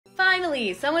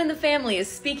Finally, someone in the family is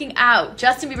speaking out.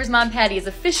 Justin Bieber's mom, Patty, has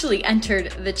officially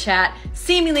entered the chat,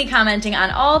 seemingly commenting on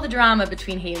all the drama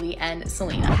between Hailey and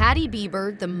Selena. Patty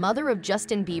Bieber, the mother of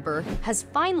Justin Bieber, has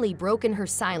finally broken her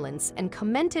silence and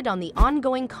commented on the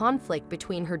ongoing conflict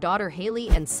between her daughter Hailey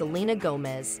and Selena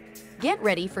Gomez. Get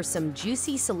ready for some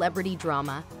juicy celebrity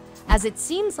drama, as it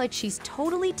seems like she's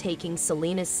totally taking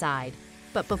Selena's side.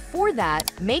 But before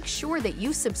that, make sure that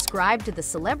you subscribe to the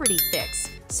Celebrity Fix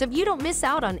so you don't miss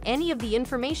out on any of the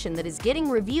information that is getting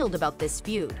revealed about this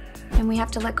feud. And we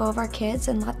have to let go of our kids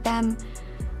and let them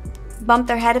bump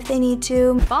their head if they need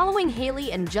to. Following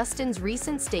Hailey and Justin's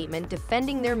recent statement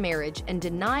defending their marriage and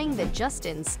denying that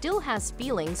Justin still has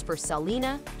feelings for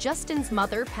Selena, Justin's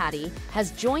mother, Patty,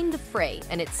 has joined the fray,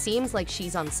 and it seems like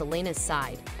she's on Selena's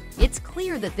side. It's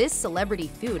clear that this celebrity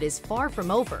feud is far from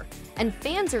over, and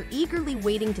fans are eagerly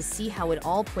waiting to see how it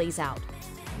all plays out.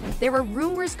 There are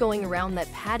rumors going around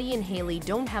that Patty and Hailey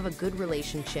don't have a good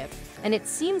relationship, and it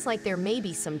seems like there may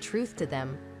be some truth to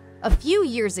them. A few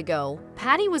years ago,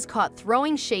 Patty was caught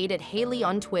throwing shade at Hailey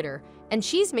on Twitter, and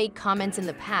she's made comments in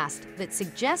the past that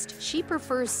suggest she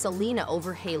prefers Selena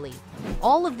over Hailey.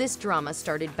 All of this drama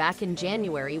started back in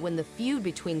January when the feud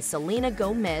between Selena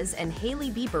Gomez and Hailey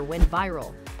Bieber went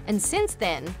viral. And since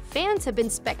then, fans have been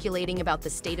speculating about the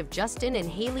state of Justin and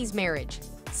Hailey's marriage.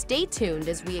 Stay tuned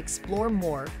as we explore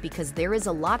more, because there is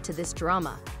a lot to this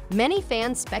drama. Many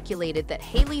fans speculated that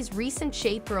Hailey's recent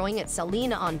shade throwing at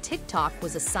Selena on TikTok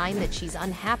was a sign that she's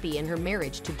unhappy in her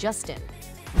marriage to Justin.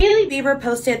 Hailey Bieber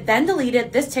posted, then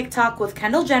deleted this TikTok with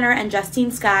Kendall Jenner and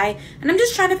Justine Skye, and I'm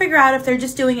just trying to figure out if they're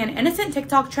just doing an innocent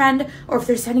TikTok trend or if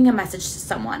they're sending a message to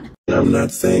someone. I'm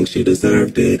not saying she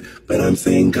deserved it, but I'm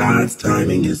saying God's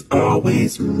timing is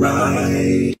always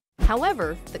right.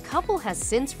 However, the couple has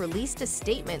since released a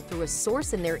statement through a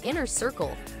source in their inner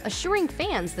circle, assuring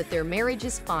fans that their marriage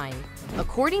is fine.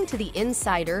 According to The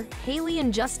Insider, Hailey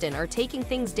and Justin are taking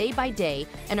things day by day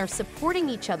and are supporting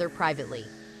each other privately.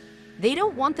 They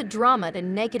don't want the drama to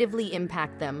negatively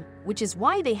impact them, which is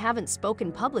why they haven't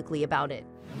spoken publicly about it.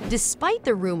 Despite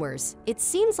the rumors, it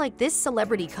seems like this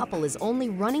celebrity couple is only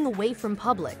running away from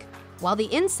public. While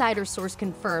the insider source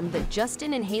confirmed that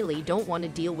Justin and Hailey don't want to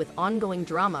deal with ongoing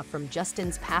drama from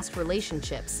Justin's past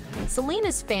relationships,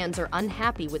 Selena's fans are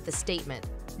unhappy with the statement.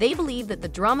 They believe that the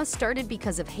drama started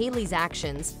because of Hailey's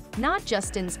actions, not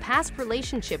Justin's past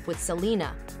relationship with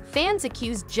Selena. Fans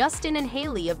accuse Justin and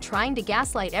Hailey of trying to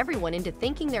gaslight everyone into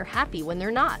thinking they're happy when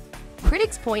they're not.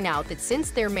 Critics point out that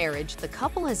since their marriage, the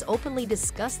couple has openly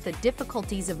discussed the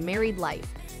difficulties of married life,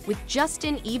 with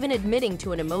Justin even admitting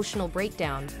to an emotional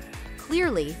breakdown.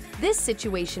 Clearly, this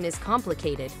situation is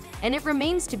complicated, and it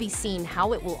remains to be seen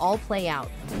how it will all play out.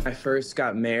 When I first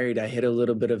got married, I hit a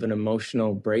little bit of an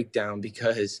emotional breakdown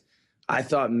because I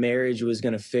thought marriage was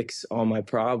going to fix all my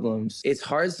problems. It's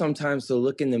hard sometimes to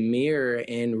look in the mirror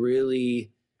and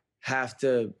really have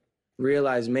to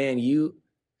realize, man,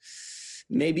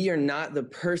 maybe you're not the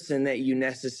person that you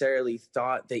necessarily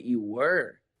thought that you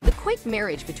were. The quick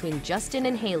marriage between Justin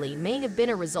and Hailey may have been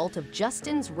a result of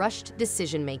Justin's rushed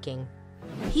decision-making.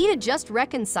 He had just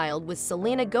reconciled with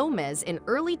Selena Gomez in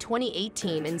early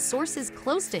 2018, and sources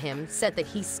close to him said that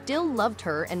he still loved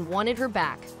her and wanted her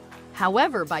back.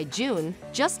 However, by June,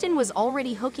 Justin was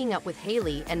already hooking up with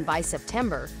Hailey, and by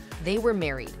September, they were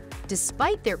married.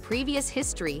 Despite their previous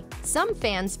history, some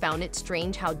fans found it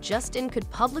strange how Justin could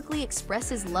publicly express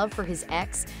his love for his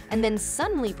ex and then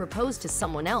suddenly propose to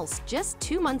someone else just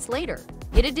 2 months later.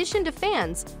 In addition to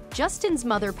fans, Justin's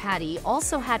mother, Patty,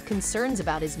 also had concerns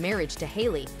about his marriage to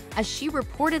Hailey, as she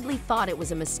reportedly thought it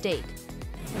was a mistake.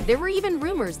 There were even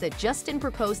rumors that Justin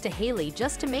proposed to Hailey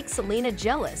just to make Selena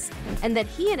jealous, and that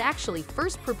he had actually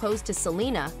first proposed to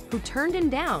Selena, who turned him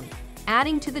down.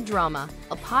 Adding to the drama,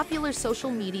 a popular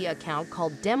social media account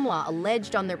called Demois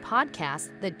alleged on their podcast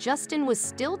that Justin was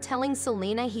still telling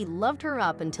Selena he loved her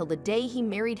up until the day he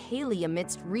married Hailey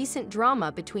amidst recent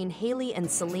drama between Hailey and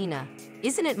Selena.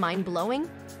 Isn't it mind-blowing?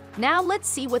 Now let's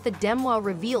see what the Demois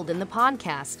revealed in the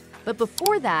podcast. But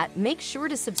before that, make sure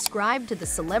to subscribe to the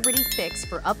Celebrity Fix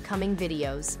for upcoming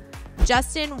videos.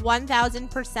 Justin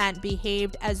 1000%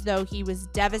 behaved as though he was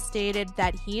devastated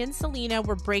that he and Selena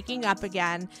were breaking up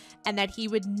again, and that he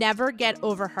would never get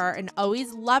over her and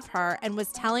always love her, and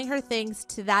was telling her things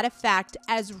to that effect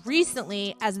as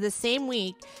recently as the same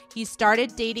week he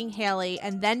started dating Hailey,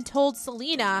 and then told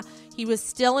Selena he was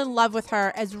still in love with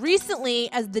her as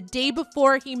recently as the day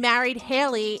before he married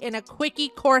Hailey in a quickie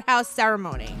courthouse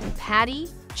ceremony. Patty,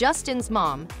 Justin's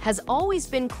mom, has always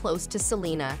been close to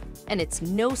Selena, and it's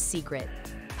no secret.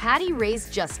 Patty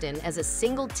raised Justin as a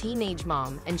single teenage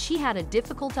mom, and she had a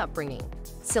difficult upbringing.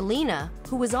 Selena,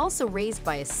 who was also raised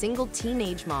by a single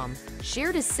teenage mom,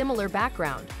 shared a similar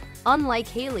background. Unlike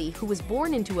Hailey, who was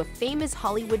born into a famous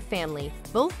Hollywood family,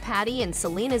 both Patty and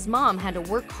Selena's mom had to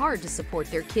work hard to support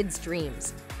their kids'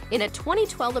 dreams. In a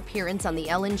 2012 appearance on The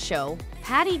Ellen Show,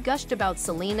 Patty gushed about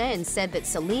Selena and said that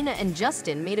Selena and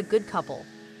Justin made a good couple.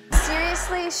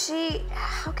 Seriously,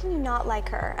 how can you not like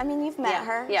her? I mean, you've met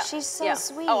her. Yeah. She's so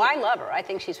sweet. Oh, I love her. I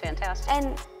think she's fantastic.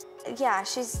 And yeah,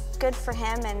 she's good for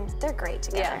him and they're great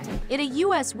together. Yeah. In a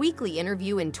US Weekly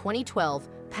interview in 2012,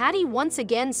 Patty once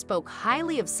again spoke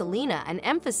highly of Selena and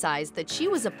emphasized that she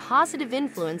was a positive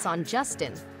influence on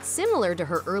Justin, similar to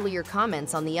her earlier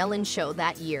comments on The Ellen Show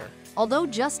that year. Although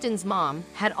Justin's mom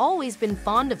had always been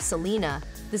fond of Selena,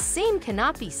 the same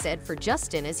cannot be said for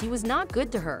Justin, as he was not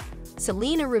good to her.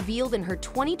 Selena revealed in her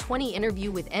 2020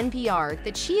 interview with NPR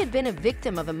that she had been a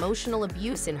victim of emotional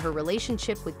abuse in her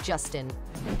relationship with Justin.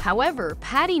 However,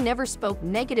 Patty never spoke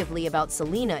negatively about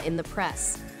Selena in the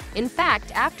press. In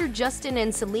fact, after Justin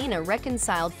and Selena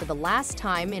reconciled for the last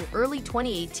time in early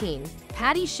 2018,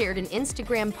 Patty shared an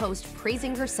Instagram post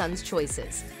praising her son's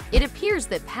choices. It appears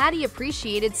that Patty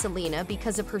appreciated Selena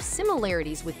because of her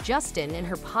similarities with Justin and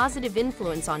her positive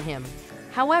influence on him.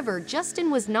 However, Justin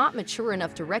was not mature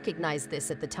enough to recognize this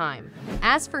at the time.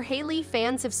 As for Hailey,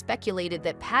 fans have speculated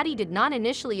that Patty did not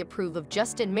initially approve of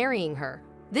Justin marrying her.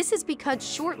 This is because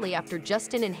shortly after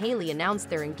Justin and Hailey announced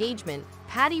their engagement,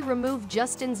 Patty removed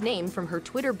Justin's name from her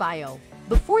Twitter bio.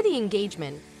 Before the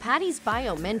engagement, Patty's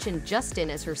bio mentioned Justin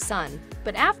as her son,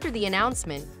 but after the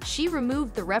announcement, she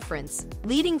removed the reference,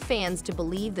 leading fans to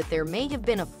believe that there may have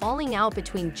been a falling out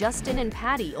between Justin and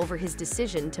Patty over his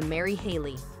decision to marry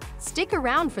Hailey. Stick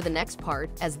around for the next part,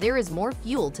 as there is more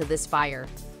fuel to this fire.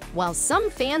 While some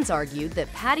fans argued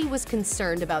that Patty was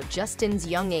concerned about Justin's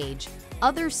young age,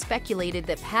 others speculated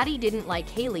that Patty didn't like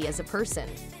Hailey as a person.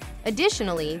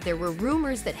 Additionally, there were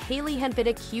rumors that Hailey had been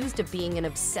accused of being an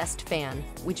obsessed fan,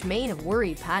 which may have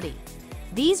worried Patty.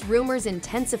 These rumors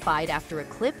intensified after a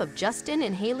clip of Justin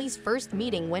and Hailey's first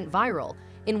meeting went viral,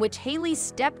 in which Hailey's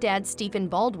stepdad Stephen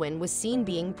Baldwin was seen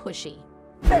being pushy.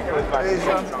 Hey,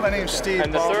 my name's Steve.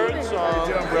 And the third song, how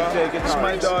you doing, bro? This is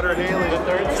my daughter Hailey. The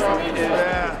third song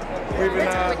is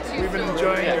we've been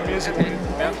enjoying your music.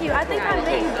 Thank you. I think I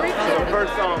made you briefly. the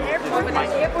first song. Airport,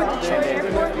 Detroit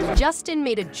Airport. Justin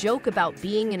made a joke about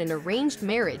being in an arranged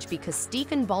marriage because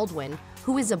Stephen Baldwin,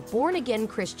 who is a born-again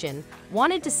Christian,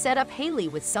 wanted to set up Hailey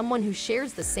with someone who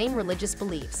shares the same religious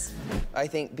beliefs. I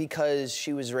think because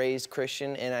she was raised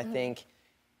Christian, and I think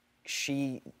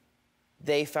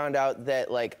they found out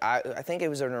that, like, I think it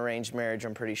was an arranged marriage,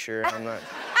 I'm pretty sure. I'm not...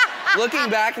 Looking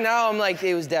back now, I'm like,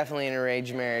 it was definitely an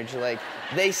arranged marriage. Like,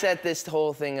 they set this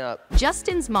whole thing up.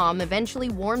 Justin's mom eventually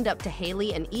warmed up to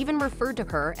Hailey and even referred to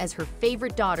her as her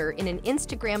favorite daughter in an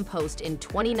Instagram post in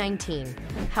 2019.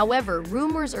 However,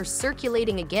 rumors are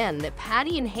circulating again that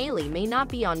Patty and Hailey may not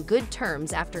be on good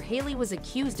terms after Hailey was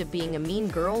accused of being a mean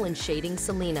girl and shading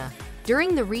Selena.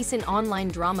 During the recent online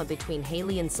drama between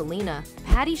Hailey and Selena,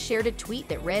 Patty shared a tweet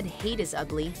that read, "Hate is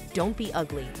ugly, don't be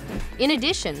ugly." In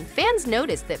addition, fans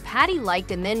noticed that Patty liked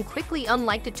and then quickly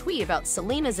unliked a tweet about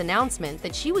Selena's announcement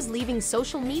that she was leaving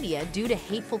social media due to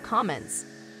hateful comments.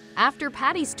 After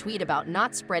Patty's tweet about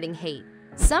not spreading hate,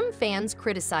 some fans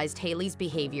criticized Hailey's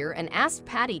behavior and asked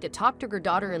Patty to talk to her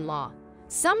daughter-in-law.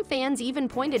 Some fans even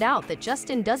pointed out that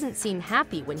Justin doesn't seem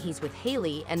happy when he's with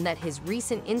Hailey and that his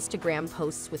recent Instagram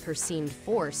posts with her seemed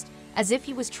forced, as if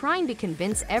he was trying to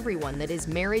convince everyone that his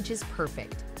marriage is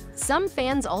perfect. Some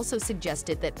fans also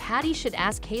suggested that Patty should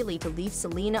ask Hailey to leave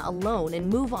Selena alone and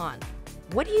move on.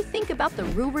 What do you think about the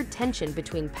rumored tension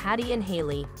between Patty and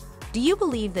Hailey? Do you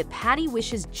believe that Patty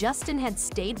wishes Justin had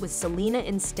stayed with Selena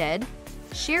instead?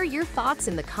 Share your thoughts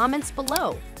in the comments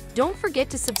below. Don't forget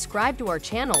to subscribe to our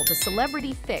channel, The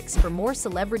Celebrity Fix, for more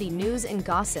celebrity news and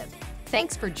gossip.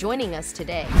 Thanks for joining us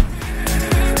today.